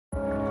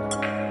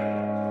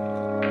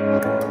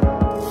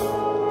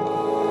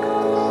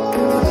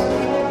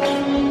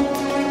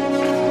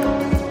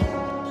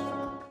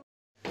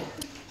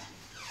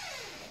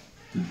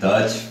The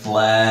Dutch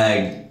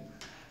flag.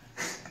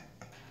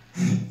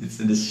 It's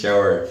in the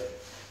shower.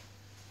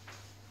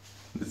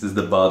 This is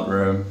the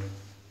bathroom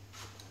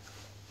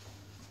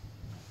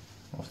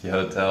of the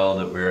hotel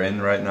that we're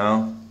in right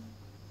now.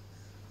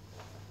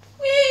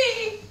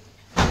 Whee!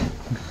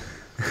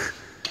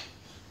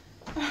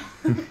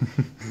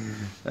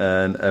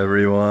 And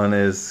everyone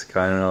is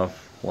kind of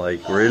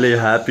like really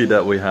happy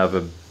that we have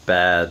a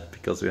bed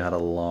because we had a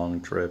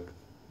long trip.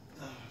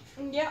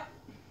 Yeah.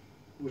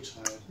 Which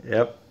side?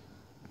 Yep.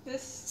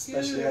 This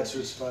Especially after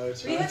it's fire.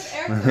 we have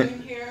aircon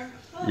in here.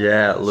 Oh.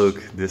 Yeah,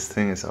 look, this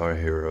thing is our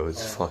hero.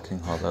 It's fucking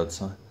hot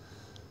outside.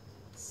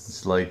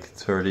 It's like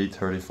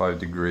 30-35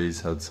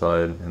 degrees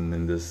outside, and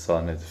in the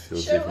sun it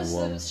feels even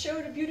warmer.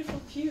 Show the beautiful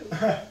view.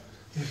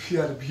 You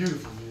had a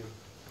beautiful view.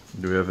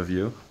 Do we have a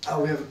view?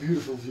 Oh, we have a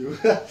beautiful view.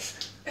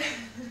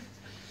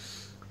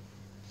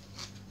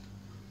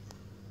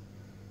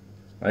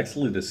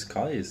 Actually, the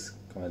sky is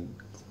quite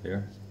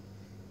clear.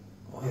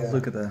 Wow, Yeah.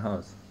 look at that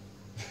house.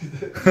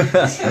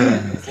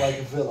 It's like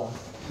a villa.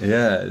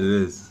 Yeah, it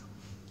is.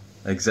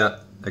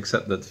 Except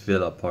that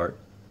villa part.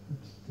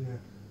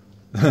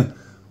 Yeah.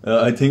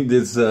 I think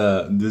this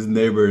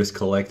neighbor is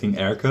collecting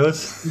air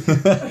codes.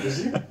 Is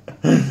he?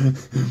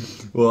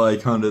 Well, I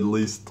count at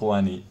least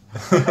 20.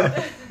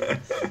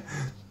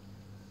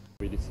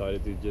 We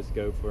decided to just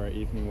go for an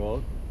evening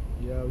walk.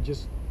 Yeah,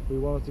 we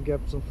wanted to get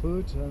some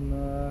food and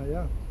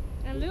yeah.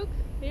 And look,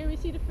 here we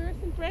see the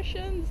first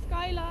impression, the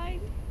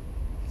skyline.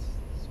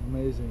 It's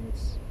amazing.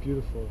 It's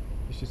beautiful.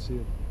 You should see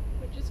it.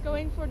 We're just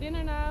going for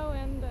dinner now,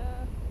 and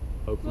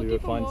Hopefully We'll we'll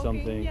keep on find walking,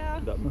 something yeah.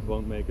 that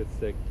won't make us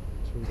sick.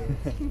 True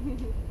that.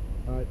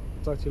 Alright,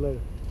 talk to you later.